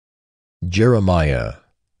Jeremiah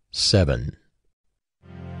 7.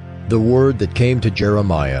 The word that came to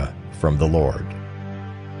Jeremiah from the Lord.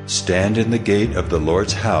 Stand in the gate of the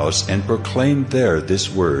Lord's house and proclaim there this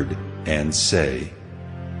word, and say,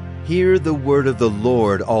 Hear the word of the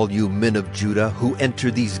Lord, all you men of Judah who enter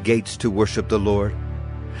these gates to worship the Lord.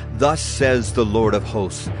 Thus says the Lord of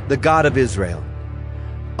hosts, the God of Israel,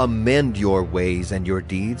 Amend your ways and your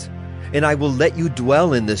deeds, and I will let you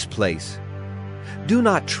dwell in this place. Do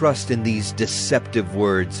not trust in these deceptive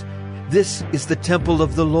words. This is the temple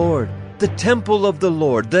of the Lord, the temple of the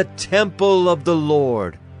Lord, the temple of the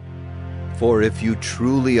Lord. For if you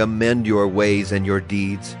truly amend your ways and your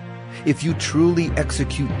deeds, if you truly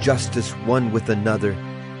execute justice one with another,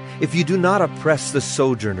 if you do not oppress the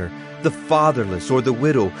sojourner, the fatherless, or the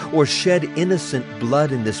widow, or shed innocent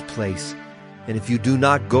blood in this place, and if you do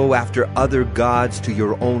not go after other gods to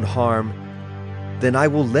your own harm, then I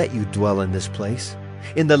will let you dwell in this place,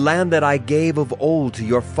 in the land that I gave of old to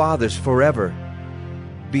your fathers forever.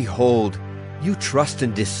 Behold, you trust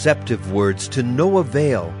in deceptive words to no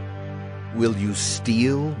avail. Will you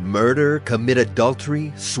steal, murder, commit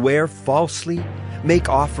adultery, swear falsely, make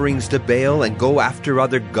offerings to Baal, and go after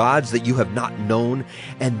other gods that you have not known,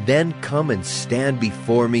 and then come and stand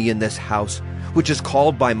before me in this house, which is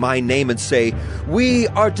called by my name, and say, We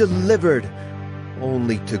are delivered,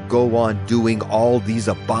 only to go on doing all these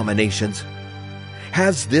abominations?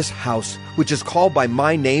 Has this house, which is called by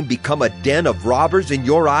my name, become a den of robbers in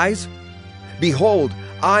your eyes? Behold,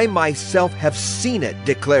 I myself have seen it,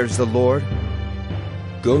 declares the Lord.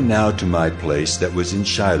 Go now to my place that was in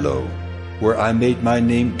Shiloh, where I made my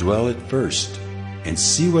name dwell at first, and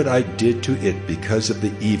see what I did to it because of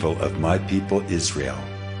the evil of my people Israel.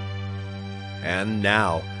 And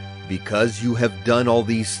now, because you have done all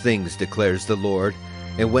these things, declares the Lord,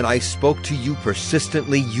 and when I spoke to you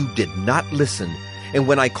persistently, you did not listen, and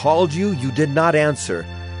when I called you, you did not answer.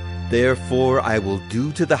 Therefore I will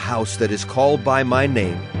do to the house that is called by my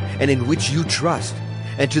name, and in which you trust,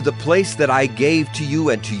 and to the place that I gave to you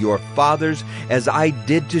and to your fathers, as I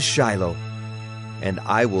did to Shiloh. And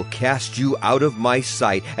I will cast you out of my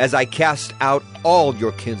sight, as I cast out all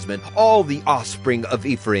your kinsmen, all the offspring of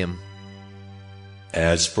Ephraim.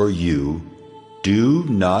 As for you, do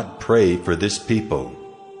not pray for this people,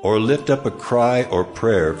 or lift up a cry or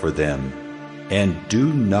prayer for them, and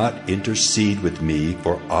do not intercede with me,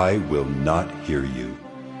 for I will not hear you.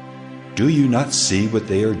 Do you not see what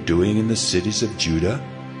they are doing in the cities of Judah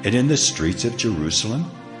and in the streets of Jerusalem?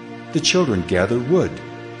 The children gather wood,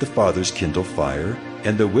 the fathers kindle fire,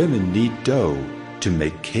 and the women knead dough to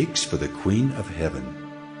make cakes for the Queen of Heaven.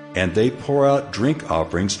 And they pour out drink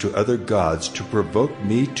offerings to other gods to provoke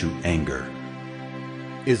me to anger.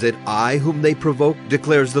 Is it I whom they provoke,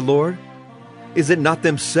 declares the Lord? Is it not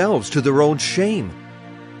themselves to their own shame?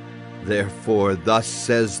 Therefore thus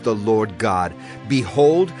says the Lord God,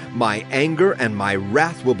 Behold, my anger and my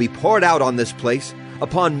wrath will be poured out on this place,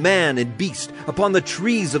 upon man and beast, upon the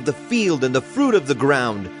trees of the field and the fruit of the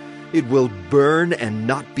ground. It will burn and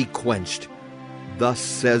not be quenched. Thus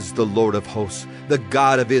says the Lord of hosts, the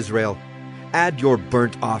God of Israel, Add your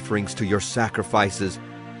burnt offerings to your sacrifices,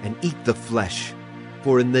 and eat the flesh.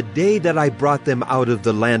 For in the day that I brought them out of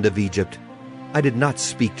the land of Egypt, I did not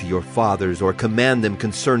speak to your fathers or command them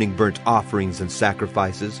concerning burnt offerings and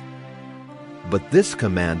sacrifices. But this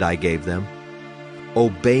command I gave them,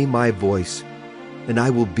 Obey my voice, and I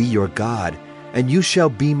will be your God, and you shall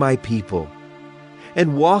be my people.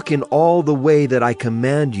 And walk in all the way that I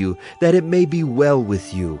command you, that it may be well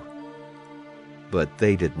with you. But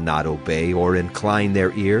they did not obey or incline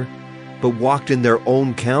their ear, but walked in their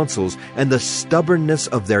own counsels and the stubbornness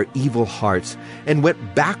of their evil hearts, and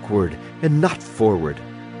went backward and not forward.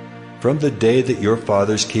 From the day that your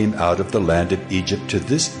fathers came out of the land of Egypt to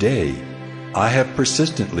this day, I have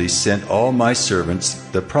persistently sent all my servants,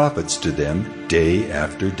 the prophets, to them day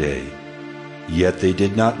after day. Yet they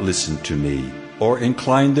did not listen to me, or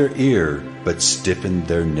incline their ear, but stiffened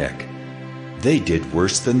their neck. They did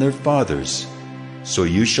worse than their fathers. So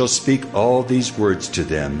you shall speak all these words to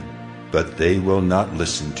them, but they will not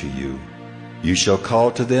listen to you. You shall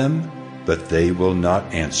call to them, but they will not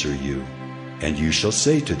answer you. And you shall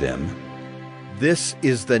say to them, This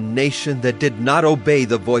is the nation that did not obey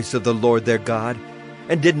the voice of the Lord their God,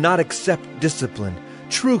 and did not accept discipline.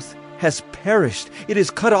 Truth has perished. It is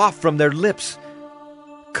cut off from their lips.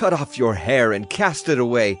 Cut off your hair and cast it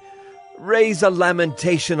away. Raise a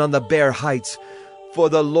lamentation on the bare heights, for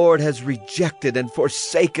the Lord has rejected and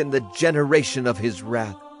forsaken the generation of his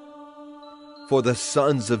wrath. For the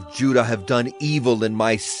sons of Judah have done evil in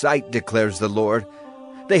my sight, declares the Lord.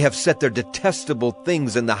 They have set their detestable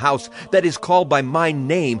things in the house that is called by my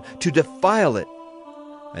name to defile it.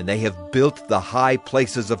 And they have built the high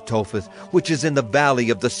places of Topheth, which is in the valley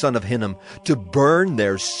of the son of Hinnom, to burn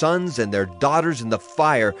their sons and their daughters in the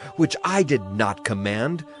fire, which I did not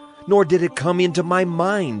command, nor did it come into my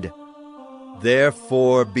mind.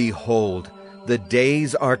 Therefore, behold, the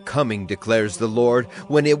days are coming, declares the Lord,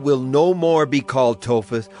 when it will no more be called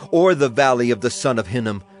Topheth, or the valley of the son of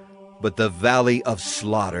Hinnom, but the valley of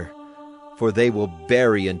slaughter. For they will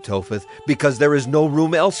bury in Topheth, because there is no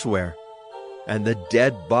room elsewhere. And the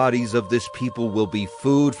dead bodies of this people will be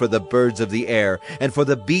food for the birds of the air, and for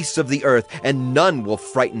the beasts of the earth, and none will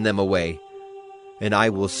frighten them away. And I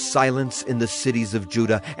will silence in the cities of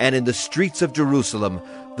Judah, and in the streets of Jerusalem,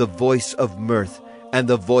 the voice of mirth, and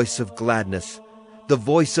the voice of gladness, the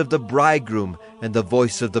voice of the bridegroom, and the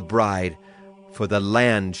voice of the bride, for the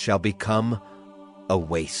land shall become a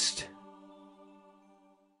waste.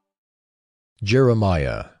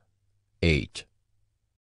 Jeremiah 8.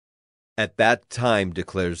 At that time,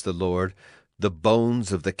 declares the Lord, the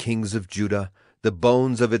bones of the kings of Judah, the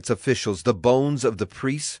bones of its officials, the bones of the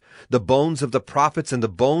priests, the bones of the prophets, and the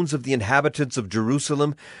bones of the inhabitants of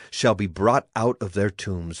Jerusalem shall be brought out of their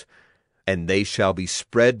tombs, and they shall be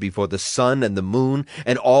spread before the sun and the moon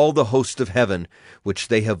and all the host of heaven, which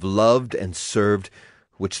they have loved and served,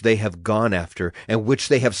 which they have gone after, and which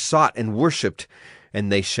they have sought and worshipped,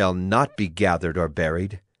 and they shall not be gathered or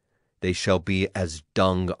buried. They shall be as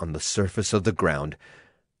dung on the surface of the ground.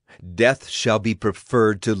 Death shall be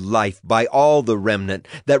preferred to life by all the remnant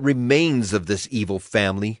that remains of this evil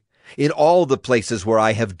family, in all the places where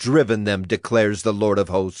I have driven them, declares the Lord of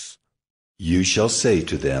hosts. You shall say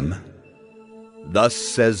to them, Thus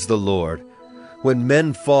says the Lord, when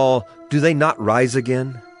men fall, do they not rise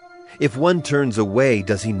again? If one turns away,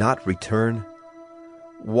 does he not return?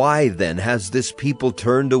 Why then has this people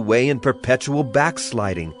turned away in perpetual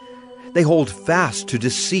backsliding? They hold fast to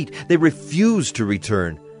deceit. They refuse to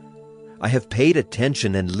return. I have paid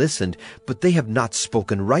attention and listened, but they have not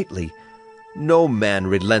spoken rightly. No man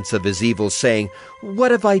relents of his evil, saying,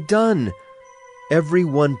 What have I done? Every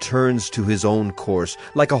one turns to his own course,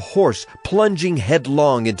 like a horse plunging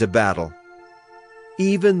headlong into battle.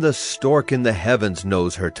 Even the stork in the heavens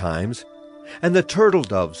knows her times, and the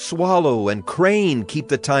turtle-dove, swallow, and crane keep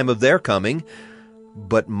the time of their coming.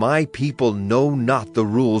 But my people know not the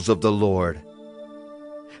rules of the Lord.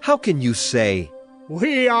 How can you say,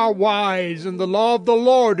 We are wise, and the law of the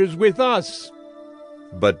Lord is with us?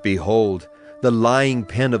 But behold, the lying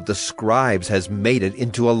pen of the scribes has made it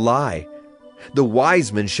into a lie. The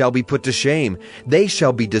wise men shall be put to shame. They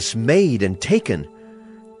shall be dismayed and taken.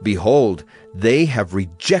 Behold, they have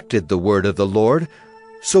rejected the word of the Lord.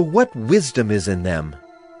 So what wisdom is in them?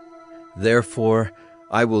 Therefore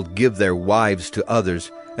I will give their wives to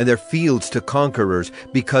others, and their fields to conquerors,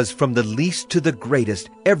 because from the least to the greatest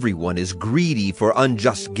everyone is greedy for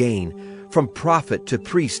unjust gain. From prophet to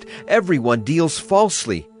priest everyone deals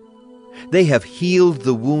falsely. They have healed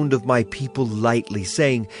the wound of my people lightly,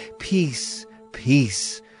 saying, Peace,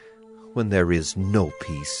 peace, when there is no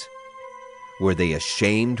peace. Were they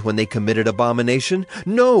ashamed when they committed abomination?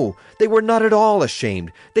 No, they were not at all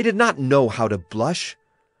ashamed. They did not know how to blush.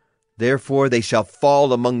 Therefore they shall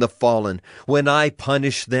fall among the fallen. When I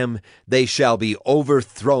punish them, they shall be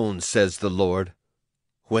overthrown, says the Lord.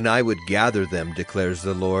 When I would gather them, declares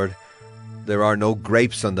the Lord, there are no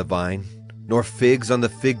grapes on the vine, nor figs on the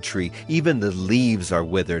fig tree. Even the leaves are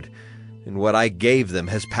withered, and what I gave them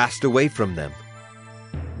has passed away from them.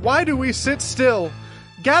 Why do we sit still?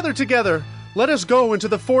 Gather together. Let us go into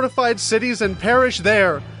the fortified cities and perish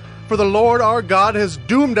there. For the Lord our God has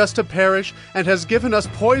doomed us to perish, and has given us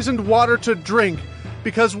poisoned water to drink,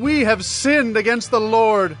 because we have sinned against the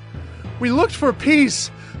Lord. We looked for peace,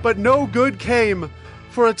 but no good came,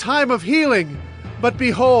 for a time of healing, but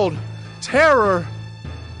behold, terror.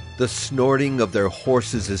 The snorting of their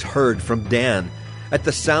horses is heard from Dan. At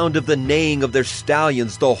the sound of the neighing of their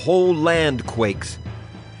stallions, the whole land quakes.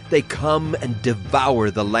 They come and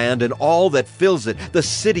devour the land and all that fills it, the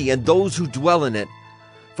city and those who dwell in it.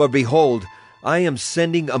 For behold, I am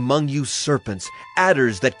sending among you serpents,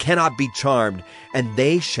 adders that cannot be charmed, and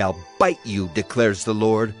they shall bite you, declares the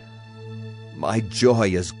Lord. My joy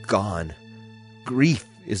is gone. Grief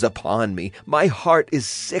is upon me. My heart is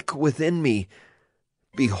sick within me.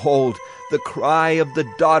 Behold, the cry of the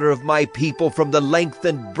daughter of my people from the length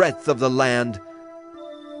and breadth of the land.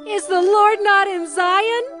 Is the Lord not in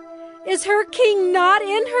Zion? Is her king not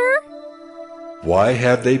in her? Why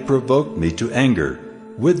have they provoked me to anger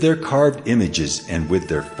with their carved images and with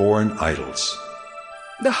their foreign idols?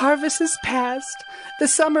 The harvest is past, the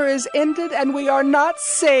summer is ended, and we are not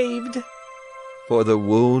saved. For the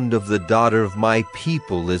wound of the daughter of my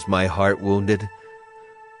people is my heart wounded.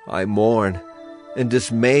 I mourn, and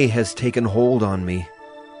dismay has taken hold on me.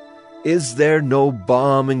 Is there no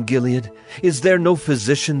balm in Gilead? Is there no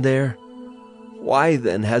physician there? Why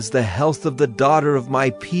then has the health of the daughter of my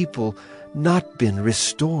people not been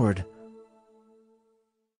restored?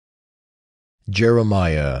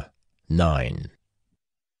 Jeremiah 9.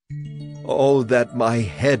 Oh, that my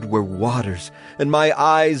head were waters, and my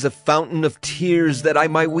eyes a fountain of tears, that I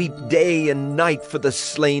might weep day and night for the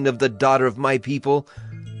slain of the daughter of my people.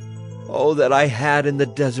 Oh, that I had in the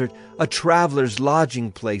desert a traveler's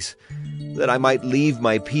lodging place, that I might leave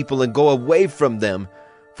my people and go away from them.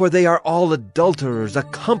 For they are all adulterers, a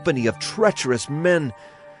company of treacherous men.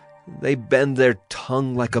 They bend their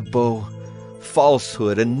tongue like a bow.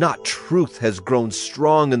 Falsehood and not truth has grown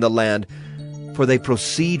strong in the land. For they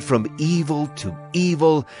proceed from evil to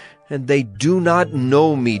evil, and they do not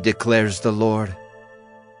know me, declares the Lord.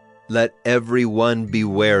 Let every one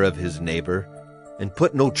beware of his neighbor, and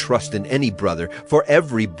put no trust in any brother, for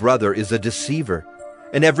every brother is a deceiver,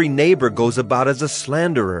 and every neighbor goes about as a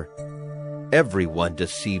slanderer. Every one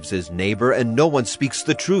deceives his neighbor, and no one speaks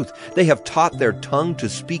the truth. They have taught their tongue to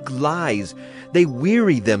speak lies. They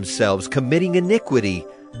weary themselves, committing iniquity.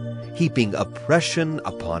 Heaping oppression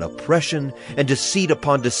upon oppression, and deceit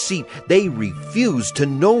upon deceit, they refuse to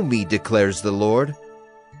know me, declares the Lord.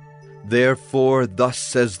 Therefore thus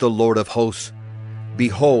says the Lord of hosts,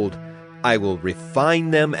 Behold, I will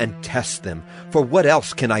refine them and test them, for what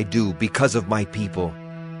else can I do because of my people?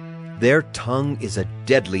 Their tongue is a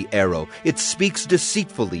deadly arrow. It speaks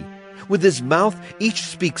deceitfully. With his mouth each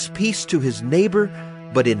speaks peace to his neighbor,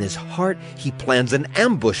 but in his heart he plans an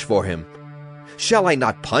ambush for him. Shall I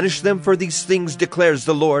not punish them for these things, declares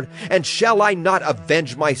the Lord? And shall I not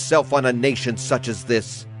avenge myself on a nation such as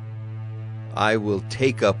this? I will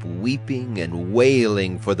take up weeping and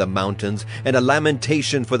wailing for the mountains, and a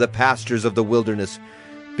lamentation for the pastures of the wilderness,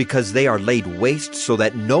 because they are laid waste so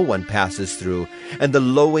that no one passes through, and the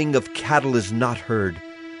lowing of cattle is not heard.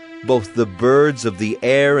 Both the birds of the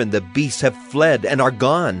air and the beasts have fled and are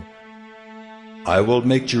gone. I will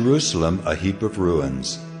make Jerusalem a heap of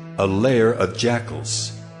ruins, a lair of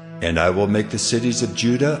jackals, and I will make the cities of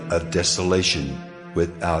Judah a desolation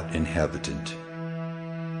without inhabitant.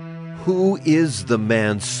 Who is the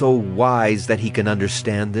man so wise that he can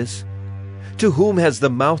understand this? To whom has the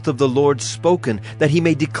mouth of the Lord spoken, that he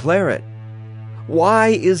may declare it? Why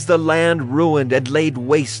is the land ruined and laid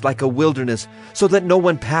waste like a wilderness, so that no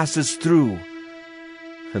one passes through?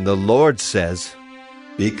 And the Lord says,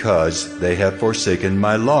 Because they have forsaken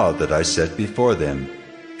my law that I set before them,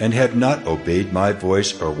 and have not obeyed my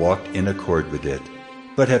voice or walked in accord with it,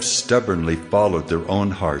 but have stubbornly followed their own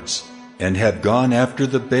hearts, and have gone after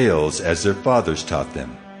the Baals as their fathers taught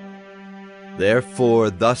them. Therefore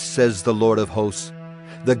thus says the Lord of hosts,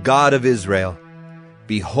 the God of Israel,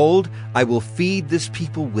 Behold, I will feed this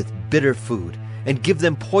people with bitter food, and give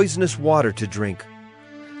them poisonous water to drink.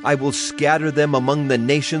 I will scatter them among the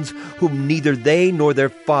nations whom neither they nor their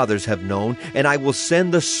fathers have known, and I will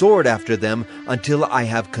send the sword after them until I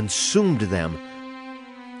have consumed them.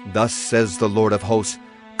 Thus says the Lord of hosts,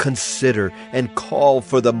 Consider and call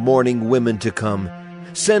for the mourning women to come.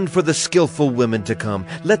 Send for the skillful women to come.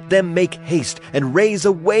 Let them make haste and raise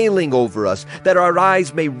a wailing over us, that our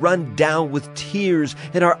eyes may run down with tears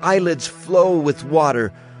and our eyelids flow with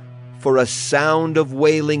water. For a sound of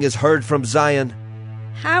wailing is heard from Zion.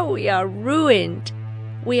 How we are ruined!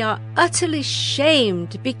 We are utterly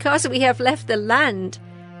shamed because we have left the land,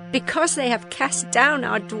 because they have cast down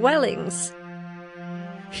our dwellings.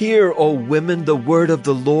 Hear, O women, the word of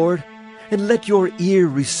the Lord, and let your ear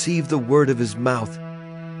receive the word of his mouth.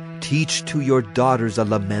 Teach to your daughters a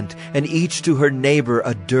lament, and each to her neighbor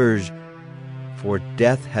a dirge. For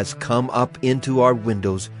death has come up into our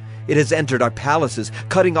windows. It has entered our palaces,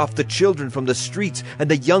 cutting off the children from the streets and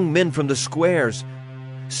the young men from the squares.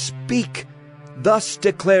 Speak, thus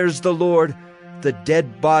declares the Lord, the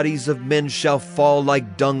dead bodies of men shall fall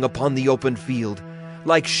like dung upon the open field,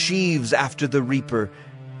 like sheaves after the reaper,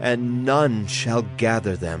 and none shall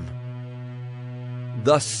gather them.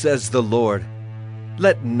 Thus says the Lord,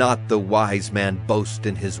 Let not the wise man boast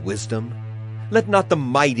in his wisdom. Let not the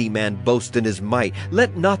mighty man boast in his might.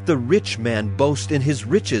 Let not the rich man boast in his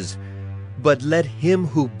riches. But let him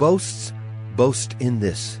who boasts boast in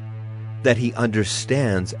this, that he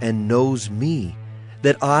understands and knows me,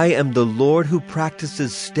 that I am the Lord who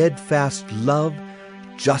practices steadfast love,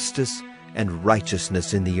 justice, and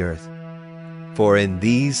righteousness in the earth. For in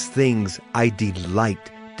these things I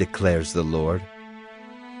delight, declares the Lord.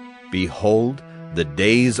 Behold, the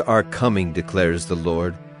days are coming, declares the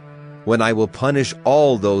Lord, when I will punish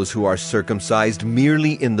all those who are circumcised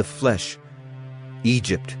merely in the flesh.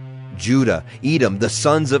 Egypt, Judah, Edom, the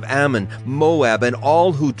sons of Ammon, Moab, and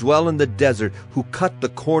all who dwell in the desert, who cut the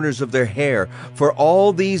corners of their hair, for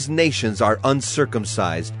all these nations are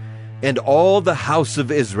uncircumcised, and all the house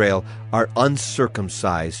of Israel are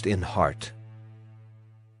uncircumcised in heart.